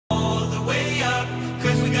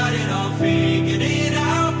figured it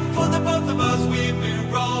out. For the both of us, we've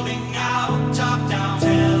been rolling out, top down.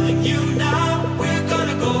 Telling you now, we're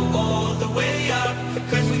gonna go all the way up,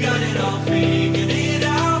 'cause we got it all figured it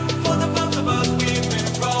out. For the both of us, we've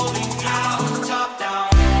been rolling out, top down.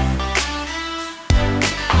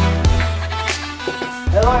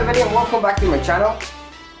 Hello everybody and welcome back to my channel.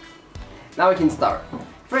 Now we can start.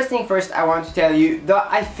 First thing first, I want to tell you that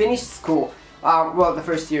I finished school. Well, the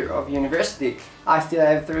first year of university. I still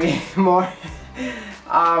have 3 more.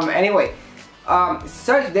 Anyway,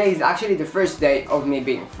 so today is actually the first day of me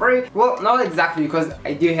being free. Well, not exactly, because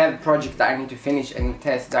I do have a project that I need to finish and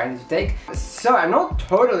tests that I need to take. So I'm not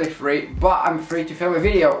totally free, but I'm free to film a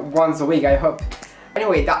video once a week, I hope.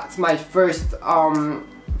 Anyway, that's my first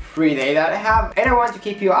free day that I have, and I want to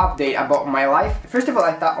keep you updated about my life. First of all,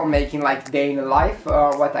 I thought on making like day in the life,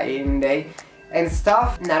 what I ate in the day and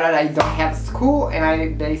stuff, now that I don't have school and I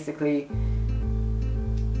basically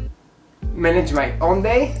manage my own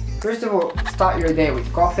day. First of all, start your day with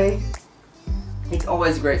coffee. It's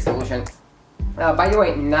always a great solution. By the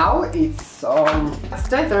way, now it's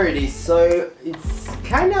 10:30, so it's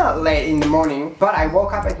kinda late in the morning, but I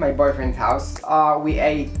woke up at my boyfriend's house. We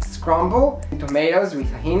ate scramble, tomatoes with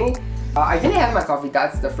tahini. I didn't have my coffee,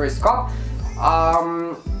 that's the first cup.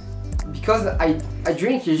 Because I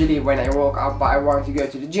drink usually when I woke up, but I want to go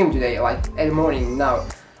to the gym today, like in the morning now.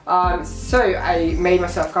 So I made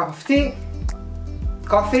myself a cup of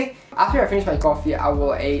coffee. After I finish my coffee, I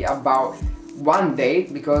will eat about 1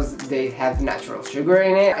 date, because they have natural sugar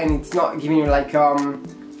in it, and it's not giving you like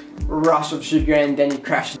rush of sugar and then you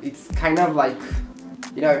crash. It's kind of like,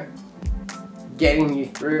 you know, getting you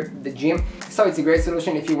through the gym. So it's a great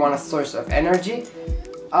solution if you want a source of energy.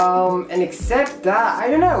 And except that, I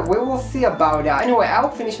don't know, we will see about that. Anyway, I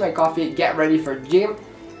will finish my coffee, get ready for gym,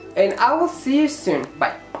 and I will see you soon.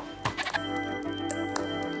 Bye.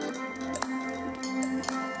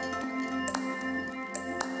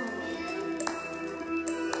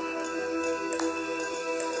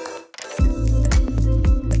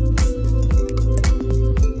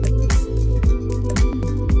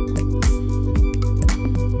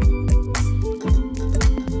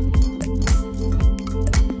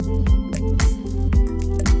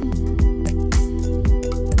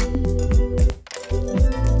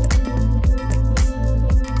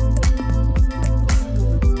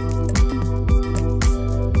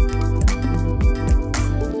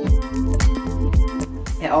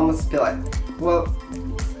 I almost spill it. Well,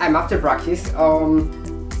 I'm after practice.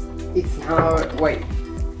 It's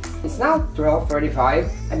now 12:35.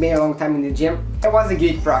 I've been a long time in the gym. It was a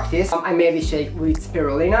good practice. I made a shake with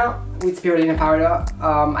spirulina powder.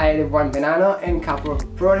 I added 1 banana and a couple of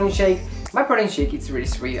protein shake. My protein shake is really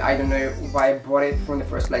sweet. I don't know why I bought it from the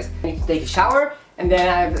first place. I need to take a shower, and then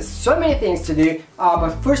I have so many things to do.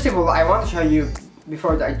 But first of all, I want to show you,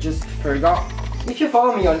 before that I just forgot. If you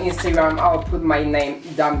follow me on Instagram, I'll put my name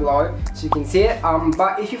down below so you can see it.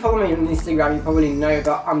 But if you follow me on Instagram, you probably know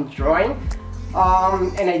that I'm drawing.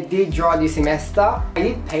 And I did draw this semester. I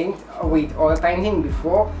did paint with oil painting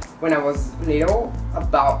before when I was little,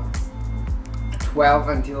 about 12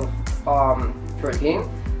 until 13.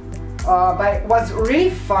 But it was really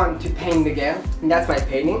fun to paint again. And that's my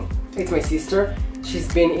painting. It's my sister. She's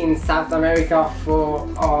been in South America for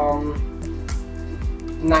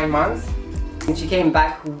 9 months. And she came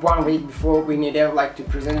back 1 week before we needed like to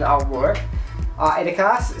present our work at the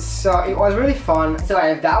class, so it was really fun. So I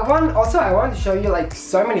have that one. Also, I want to show you like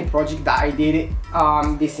so many projects that I did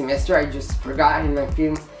this semester. I just forgot in my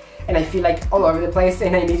film, and I feel like all over the place,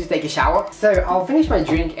 and I need to take a shower. So I'll finish my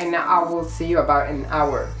drink, and I will see you about an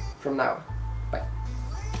hour from now. Bye.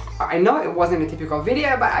 I know it wasn't a typical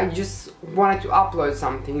video, but I just wanted to upload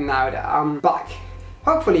something now that I'm back.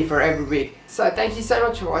 Hopefully for every week. So thank you so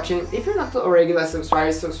much for watching. If you're not a regular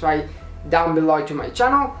subscriber, subscribe down below to my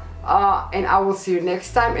channel. And I will see you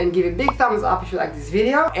next time, and give a big thumbs up if you like this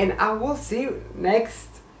video, and I will see you next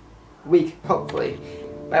week, hopefully.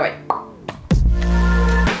 Bye bye.